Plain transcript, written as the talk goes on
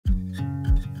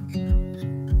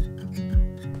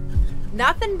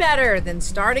Nothing better than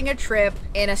starting a trip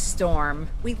in a storm.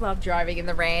 We love driving in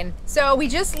the rain. So we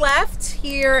just left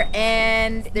here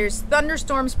and there's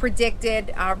thunderstorms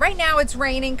predicted. Right now it's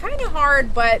raining kind of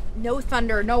hard, but no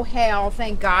thunder, no hail,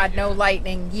 thank God, no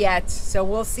lightning yet. So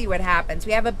we'll see what happens.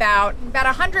 We have about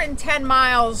 110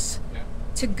 miles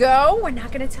to go. We're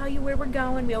not going to tell you where we're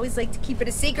going. We always like to keep it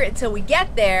a secret until we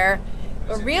get there.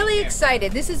 We're really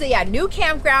excited. This is a new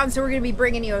campground, so we're going to be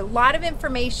bringing you a lot of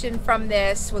information from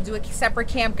this. We'll do a separate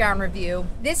campground review.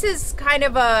 This is kind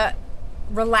of a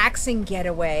relaxing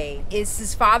getaway. This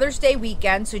is Father's Day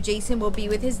weekend, so Jason will be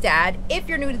with his dad. If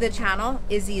you're new to the channel,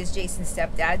 Izzy is Jason's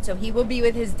stepdad, so he will be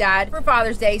with his dad for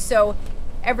Father's Day. So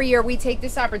every year we take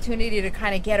this opportunity to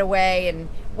kind of get away, and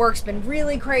work's been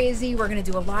really crazy. We're going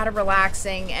to do a lot of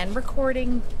relaxing and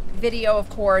recording video, of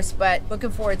course, but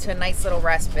looking forward to a nice little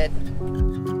respite.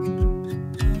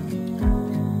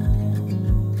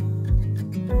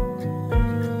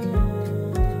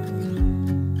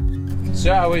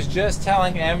 So I was just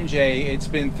telling MJ it's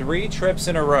been 3 trips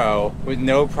in a row with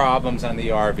no problems on the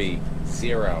RV.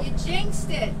 0. You jinxed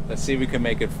it. Let's see if we can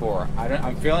make it 4.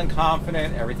 I'm feeling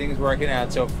confident. Everything's working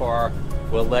out so far.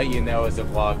 We'll let you know as the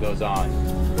vlog goes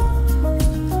on.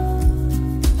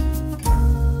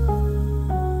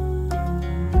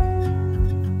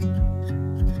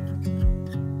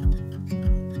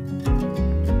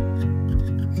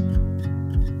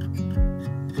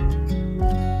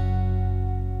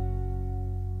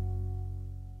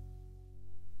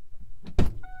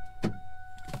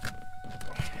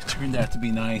 Turned out to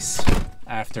be nice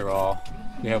after all.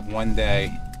 We have one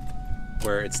day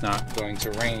where it's not going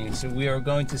to rain, so we are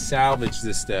going to salvage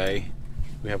this day.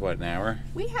 We have what, an hour?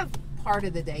 We have part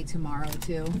of the day tomorrow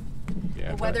too.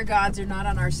 Yeah, the weather gods are not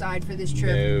on our side for this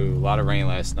trip. No, a lot of rain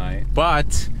last night.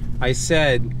 But I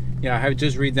said, I have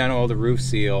just redone all the roof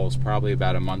seals probably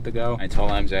about a month ago. I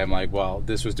told MJ, I'm like, well,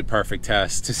 this was the perfect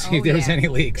test to see if there was any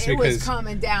leaks. It was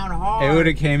coming down hard. It would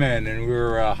have came in and we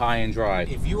were high and dry.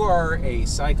 If you are a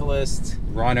cyclist,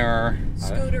 runner,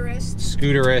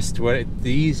 scooterist,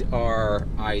 these are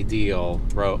ideal.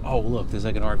 Oh, look, there's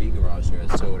like an RV garage there.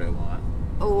 That's so what I want.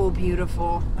 Oh,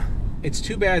 beautiful. It's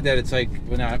too bad that it's like,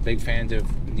 we're not big fans of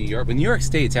New York, but New York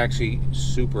State's actually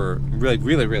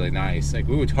really nice. Like,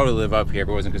 we would totally live up here if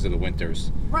it wasn't because of the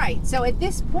winters. Right, so at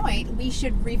this point, we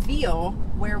should reveal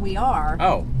where we are.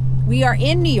 Oh. We are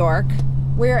in New York.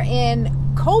 We're in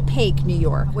Copake, New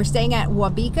York. We're staying at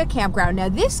Wabika Campground. Now,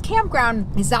 this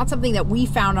campground is not something that we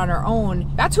found on our own.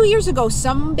 About 2 years ago,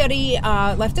 somebody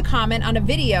left a comment on a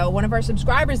video, one of our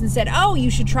subscribers, and said, oh,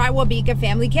 you should try Wabika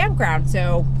Family Campground.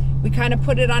 So we kind of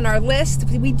put it on our list.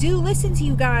 We do listen to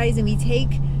you guys and we take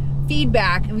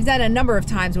feedback, and we've done a number of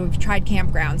times when we've tried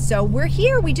campgrounds. So we're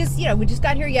here. We just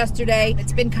got here yesterday.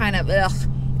 It's been kind of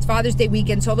it's Father's Day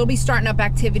weekend, so they'll be starting up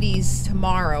activities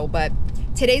tomorrow, but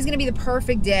today's gonna be the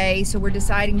perfect day. So we're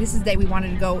deciding this is the day we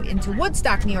wanted to go into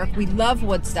Woodstock, New York. We love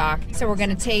Woodstock, so we're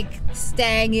gonna take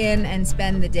Stang in and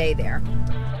spend the day there.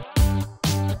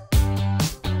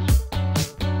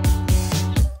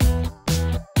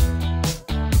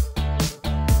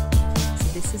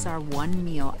 This is our one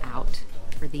meal out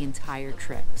for the entire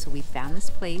trip. So we found this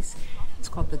place. It's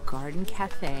called the Garden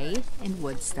Cafe in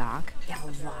Woodstock. They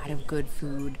have a lot of good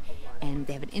food, and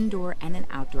they have an indoor and an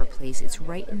outdoor place. It's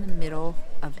right in the middle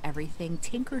of everything.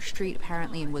 Tinker Street,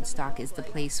 apparently in Woodstock, is the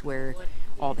place where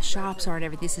all the shops are and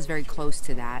everything. This is very close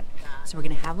to that. So we're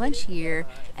gonna have lunch here,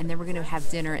 and then we're gonna have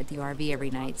dinner at the RV every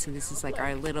night. So this is like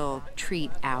our little treat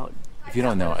out. If you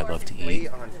don't know, I love to eat.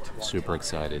 Super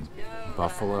excited.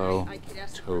 Buffalo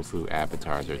tofu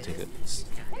appetizer tickets.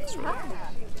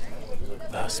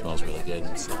 That smells really good.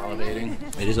 I'm salivating.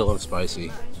 It is a little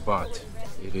spicy, but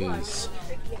it is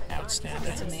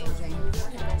outstanding. It's amazing.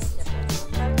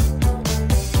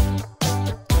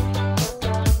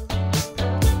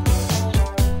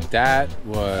 That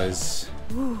was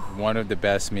one of the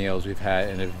best meals we've had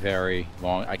in a very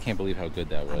long. I can't believe how good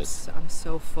that was. I'm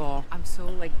so full. I'm so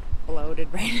like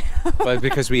bloated right now. But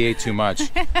because we ate too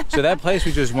much. So that place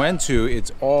we just went to,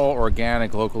 it's all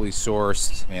organic, locally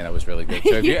sourced. Man, that was really good.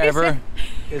 So if you ever,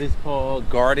 it is called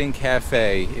Garden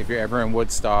Cafe. If you're ever in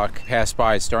Woodstock, pass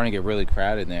by. It's starting to get really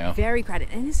crowded now. Very crowded.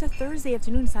 And it's a Thursday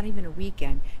afternoon. It's not even a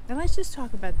weekend. Now let's just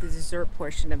talk about the dessert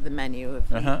portion of the menu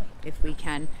if we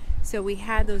can. So we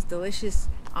had those delicious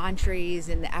entrees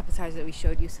and the appetizer that we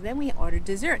showed you. So then we ordered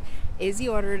dessert. Izzy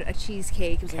ordered a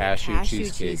cheesecake. It was cashew like a cashew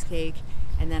cheesecake.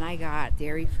 And then I got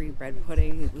dairy-free bread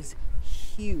pudding. It was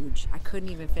huge. I couldn't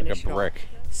even finish like a brick. it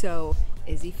all. So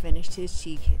Izzy finished his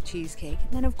cheesecake.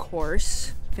 And then, of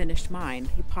course, finished mine.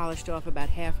 He polished off about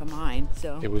half of mine,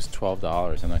 so. It was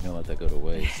 $12. I'm not gonna let that go to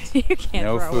waste. You can't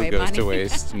no throw food away goes money. to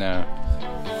waste. No.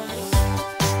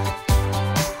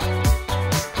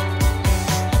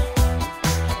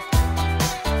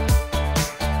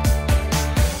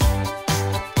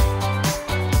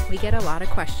 We get a lot of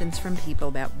questions from people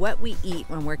about what we eat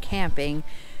when we're camping.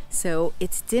 So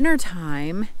it's dinner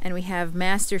time and we have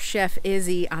Master Chef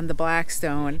Izzy on the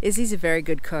Blackstone. Izzy's a very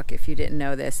good cook, if you didn't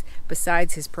know this,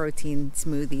 besides his protein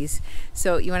smoothies.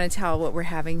 So you want to tell what we're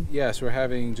having? Yes, we're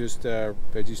having just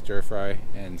veggie stir fry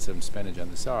and some spinach on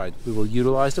the side. We will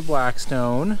utilize the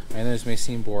Blackstone. I know this may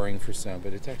seem boring for some,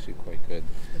 but it's actually quite good.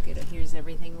 Look at it. Here's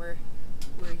everything we're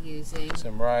using.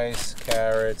 Some rice,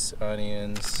 carrots,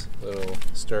 onions, little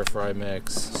stir fry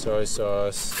mix, soy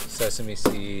sauce, sesame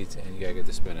seeds, and you gotta get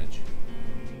the spinach.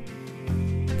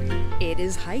 It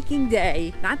is hiking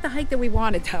day. Not the hike that we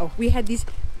wanted though. We had these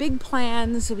big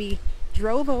plans. We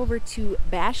drove over to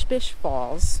Bashbish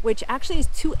Falls, which actually has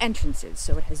two entrances.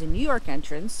 So it has a New York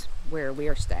entrance where we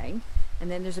are staying, and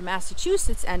then there's a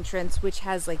Massachusetts entrance which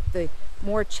has like the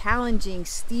more challenging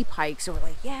steep hikes. So we're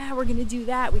like, yeah, we're gonna do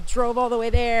that. We drove all the way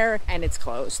there and it's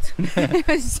closed.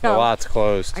 So a lot's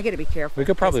closed. I gotta be careful. We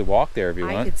could probably walk there if you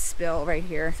I want. could spill right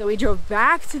here. So we drove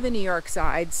back to the New York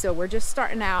side. So we're just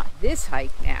starting out this hike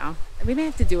now. We may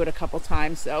have to do it a couple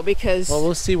times though, because Well,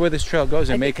 we'll see where this trail goes.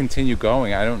 It may continue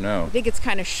going. I don't know. I think it's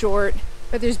kind of short,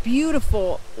 but there's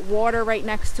beautiful water right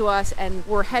next to us, and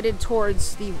we're headed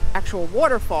towards the actual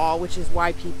waterfall, which is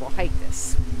why people hike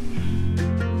this.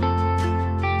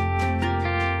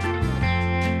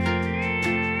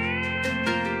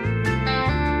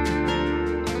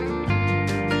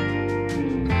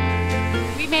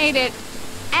 We made it,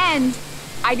 and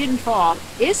I didn't fall.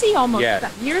 Izzy almost,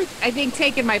 you're, I think,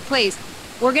 taking my place.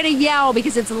 We're gonna yell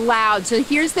because it's loud. So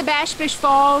here's the Bashbish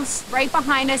Falls right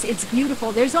behind us. It's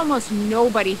beautiful. There's almost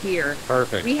nobody here.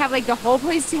 Perfect. We have like the whole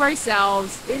place to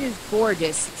ourselves. It is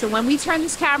gorgeous. So when we turn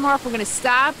this camera off, we're gonna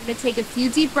stop, we're gonna take a few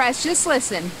deep breaths, just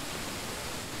listen.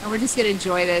 And we're just gonna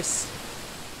enjoy this.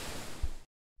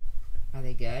 Are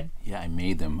they good? Yeah, I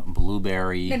made them.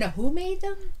 Blueberry. No, who made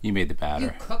them? You made the batter.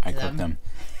 You cooked I cooked them.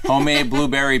 Homemade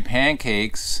blueberry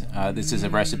pancakes. This is a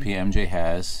recipe MJ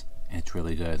has. It's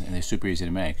really good, and they're super easy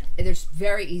to make. They're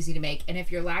very easy to make, and if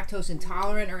you're lactose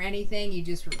intolerant or anything, you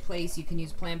just replace. You can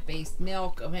use plant-based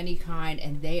milk of any kind,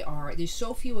 and there's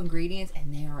so few ingredients,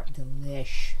 and they are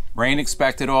delish. Rain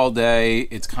expected all day.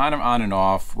 It's kind of on and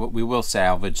off. We will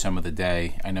salvage some of the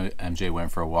day. I know MJ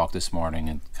went for a walk this morning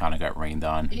and kind of got rained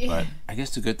on, but I guess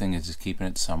the good thing is just keeping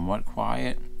it somewhat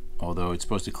quiet. Although it's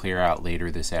supposed to clear out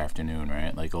later this afternoon,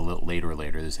 right? Like a little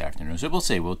later this afternoon. So we'll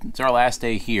see. It's our last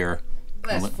day here.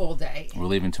 Last full day. We're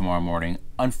leaving tomorrow morning,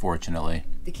 unfortunately.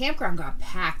 The campground got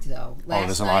packed though.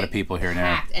 There's a lot of people here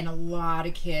now. And a lot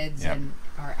of kids and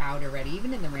are out already,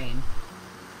 even in the rain.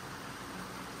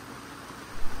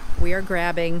 We are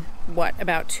grabbing,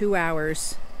 about 2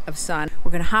 hours of sun.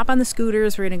 We're gonna hop on the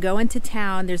scooters, we're gonna go into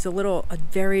town. There's a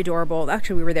very adorable,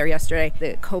 actually we were there yesterday,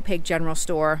 the Copake General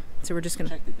Store. So we're just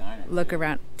gonna look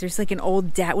around. There's like an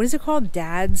old what is it called?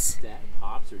 Dad's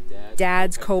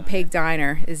Copake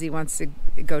Diner. Izzy wants to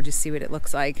go just see what it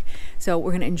looks like. So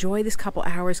we're gonna enjoy this couple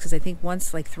hours, because I think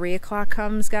once like 3 o'clock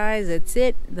comes, guys, that's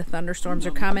it. The thunderstorms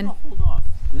are coming. Hold on.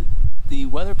 The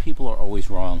weather people are always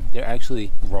wrong. They're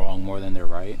actually wrong more than they're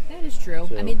right. That is true.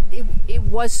 So, I mean, it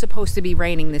was supposed to be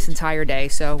raining this entire day,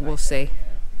 so we'll see.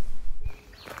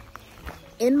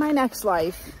 In my next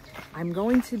life, I'm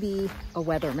going to be a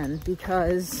weatherman,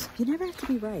 because you never have to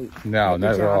be right. No,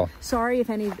 not at all. Sorry if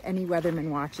any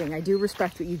weathermen watching. I do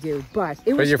respect what you do, but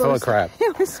you're full of crap.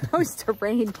 It was supposed to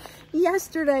rain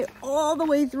yesterday all the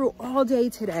way through all day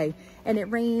today, and it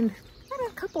rained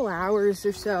a couple hours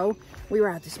or so. We were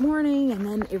out this morning, and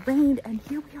then it rained, and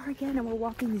here we are again, and we're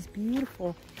walking this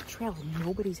beautiful trail, and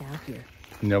nobody's out here.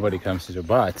 Nobody comes to do,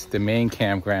 but the main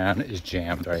campground is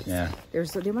jammed right now.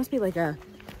 There must be like a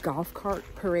golf cart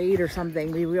parade or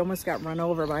something. We almost got run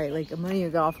over by like a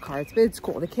million golf carts, but it's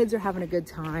cool. The kids are having a good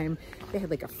time. They had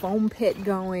like a foam pit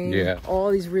going. Yeah.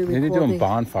 All these really cool. They're doing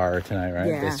bonfire tonight, right?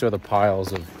 Yeah. They saw the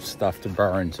piles of stuff to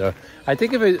burn. So I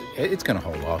think it's going to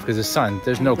hold off, because the sun,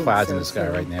 there's no clouds in the sky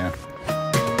right now.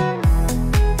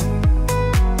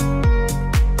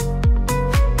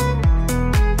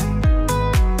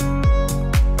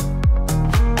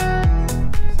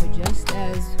 So just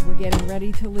as we're getting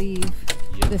ready to leave,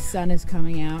 the sun is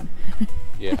coming out.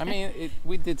 Yeah, I mean,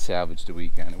 we did salvage the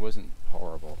weekend. It wasn't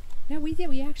horrible. No, we did.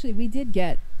 We did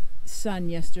get sun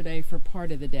yesterday for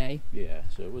part of the day. Yeah,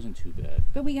 so it wasn't too bad.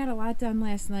 But we got a lot done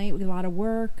last night. We did a lot of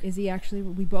work.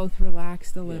 We both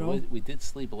relaxed a little. Yeah, we did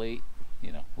sleep late,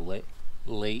 late.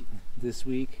 late this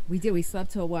week. We did. We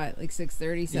slept till what, like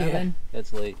 6:37?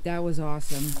 That's late. That was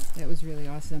awesome. That was really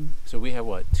awesome. So we have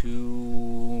what,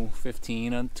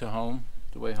 2:15 to home,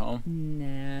 the way home?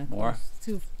 Nah. More?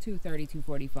 2:30,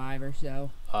 2:45 or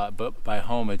so. But by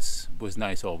home was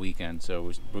nice all weekend.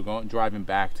 So we're driving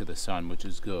back to the sun, which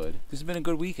is good. This has been a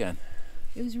good weekend.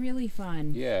 It was really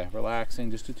fun. Yeah,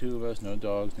 relaxing, just the two of us, no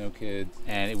dogs, no kids.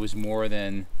 And it was more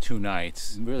than 2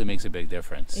 nights. It really makes a big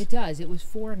difference. It does. It was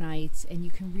 4 nights, and you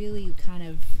can really kind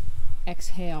of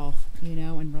exhale, you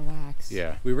know, and relax.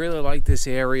 Yeah, we really like this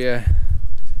area.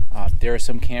 There are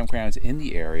some campgrounds in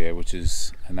the area, which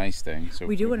is a nice thing. So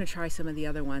we do want to try some of the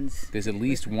other ones. There's at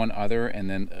least one other, and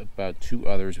then about 2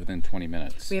 others within 20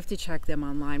 minutes. We have to check them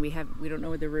online. We don't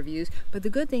know the reviews, but the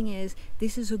good thing is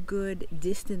this is a good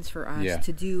distance for us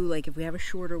to do. Like if we have a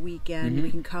shorter weekend,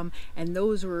 we can come, and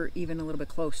those were even a little bit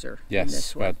closer. Yes, than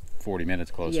this one. about 40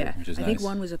 minutes closer, yeah. which is nice. I think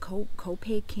one was a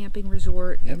Copake camping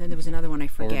resort, and then there was another one I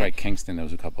forget. Over by Kingston, there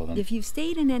was a couple of them. If you've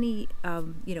stayed in any,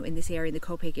 in this area, the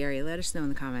Copake area, let us know in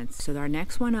the comments. So our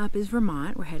next one up is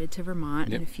Vermont. We're headed to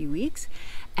Vermont in a few weeks,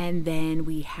 and then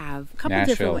we have a couple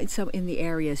different ones in the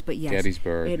areas. But yes,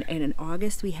 Gettysburg. And in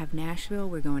August we have Nashville.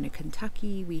 We're going to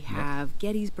Kentucky. We have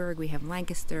Gettysburg. We have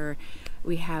Lancaster.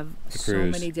 We have so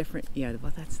many different. Yeah,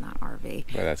 well, that's not RV.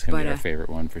 But that's gonna be our favorite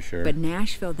one for sure. But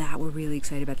Nashville, that we're really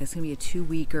excited about. That's gonna be a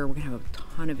 2-weeker. We're gonna have a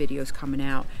ton of videos coming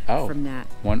out from that.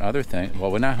 One other thing.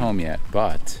 Well, we're not home yet,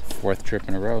 but 4th trip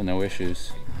in a row, no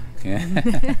issues.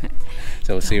 Yeah.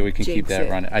 So we'll see if we can keep that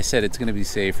running. I said it's going to be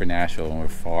safe for Nashville when we're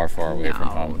far, far away from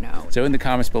home. No. So in the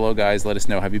comments below, guys, let us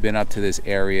know. Have you been up to this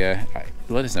area?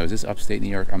 Let us know. Is this upstate New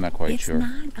York? I'm not quite sure. It's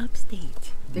not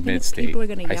upstate. Mid-state. People are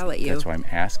going to yell at you. That's why I'm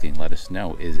asking. Let us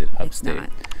know. Is it upstate? It's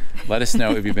not. Let us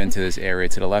know if you've been to this area.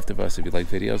 To the left of us, if you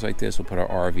like videos like this, we'll put our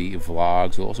RV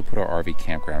vlogs. We'll also put our RV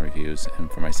campground reviews.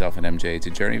 And for myself and MJ, it's a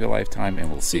journey of a lifetime,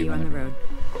 and we'll see you on the road.